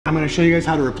I'm gonna show you guys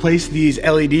how to replace these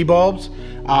LED bulbs.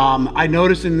 I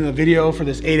noticed in the video for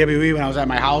this AWE when I was at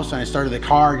my house and I started the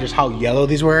car just how yellow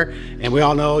these were. And we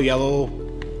all know yellow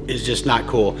is just not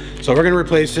cool. So we're gonna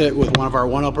replace it with one of our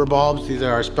 1-upper bulbs. These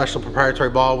are our special proprietary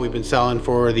bulb we've been selling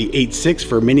for the 8.6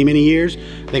 for many, many years.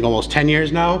 I think almost 10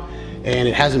 years now. And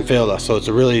it hasn't failed us. So it's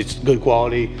a really good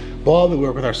quality bulb that we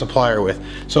work with our supplier with.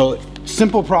 So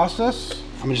simple process.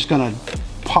 I'm just gonna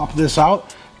pop this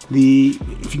out.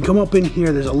 If you come up in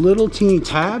here, there's a little teeny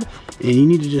tab and you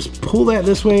need to just pull that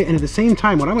this way. And at the same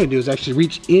time, what I'm gonna do is actually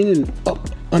reach in and up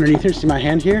underneath here. See my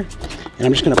hand here? And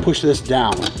I'm just gonna push this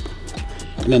down.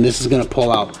 And then this is gonna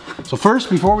pull out. So first,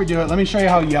 before we do it, let me show you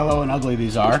how yellow and ugly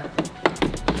these are.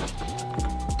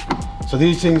 So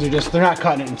these things are just, they're not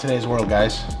cutting it in today's world,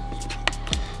 guys.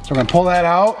 So we're gonna pull that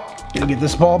out, gonna get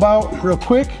this bulb out real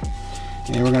quick.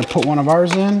 And we're gonna put one of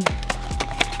ours in.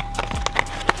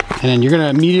 And then you're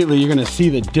gonna see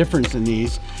the difference in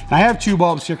these. And I have 2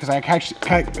 bulbs here because I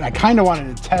kind of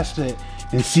wanted to test it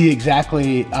and see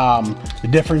exactly the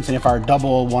difference and if our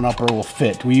double 1-upper will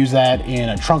fit. We use that in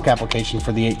a trunk application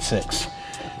for the 8.6.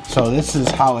 So this is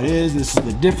how it is. This is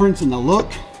the difference in the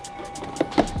look.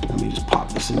 Let me just pop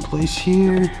this in place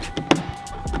here.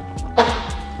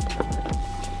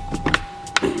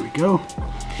 There we go.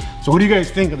 So what do you guys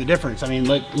think of the difference? I mean,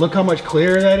 look how much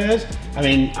clearer that is. I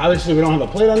mean, obviously we don't have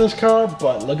a plate on this car,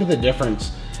 but look at the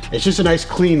difference. It's just a nice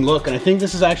clean look, and I think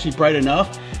this is actually bright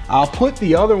enough. I'll put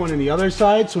the other one in the other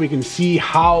side so we can see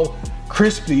how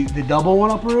crispy the double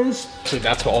 1-upper is. So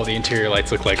that's what all the interior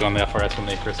lights look like on the FRS when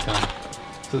they first come.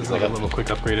 So this is like a little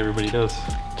quick upgrade everybody does.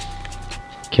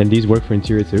 Can these work for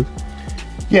interior too?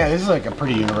 Yeah, this is like a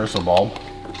pretty universal bulb.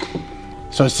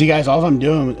 So see guys, all I'm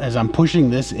doing is I'm pushing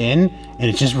this in and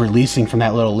it's just releasing from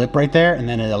that little lip right there, and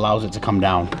then it allows it to come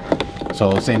down.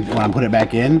 So same when I put it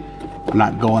back in, I'm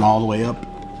not going all the way up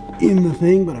in the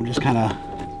thing, but I'm just kind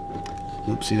of,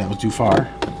 oops, see that was too far.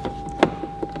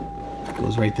 It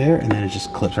goes right there and then it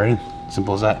just clips right in.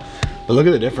 Simple as that. But look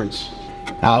at the difference.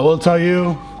 Now I will tell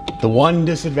you, the one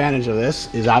disadvantage of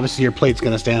this is obviously your plate's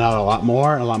gonna stand out a lot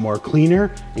more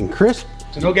cleaner and crisp.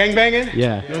 So no gangbanging.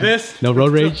 Yeah. No this. No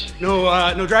road rage.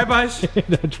 No drive-bys.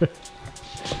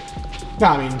 No,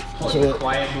 I mean, so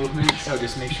quiet movement. So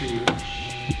just make sure you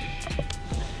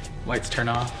lights turn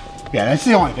off. Yeah, that's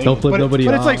the only thing. Don't flip nobody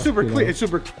off. But it's like super clear. It's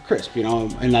super crisp, you know.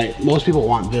 And most people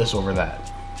want this over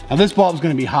that. Now this bulb's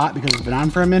gonna be hot because it's been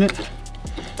on for a minute.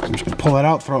 I'm just gonna pull it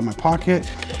out, throw it in my pocket.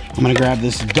 I'm gonna grab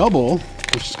this double,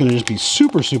 which is gonna just be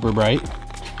super, super bright.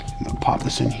 I'm gonna pop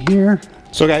this in here.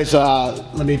 So guys,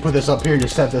 let me put this up here and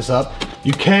just set this up.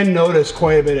 You can notice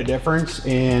quite a bit of difference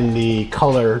in the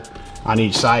color on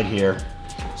each side here.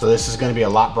 So this is gonna be a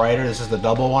lot brighter. This is the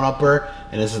double 1-upper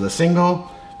and this is the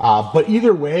single. But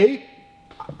either way,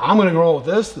 I'm gonna roll with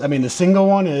this. I mean, the single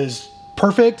one is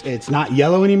perfect. It's not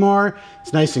yellow anymore.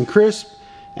 It's nice and crisp.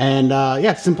 And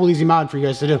yeah, simple, easy mod for you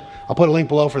guys to do. I'll put a link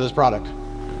below for this product.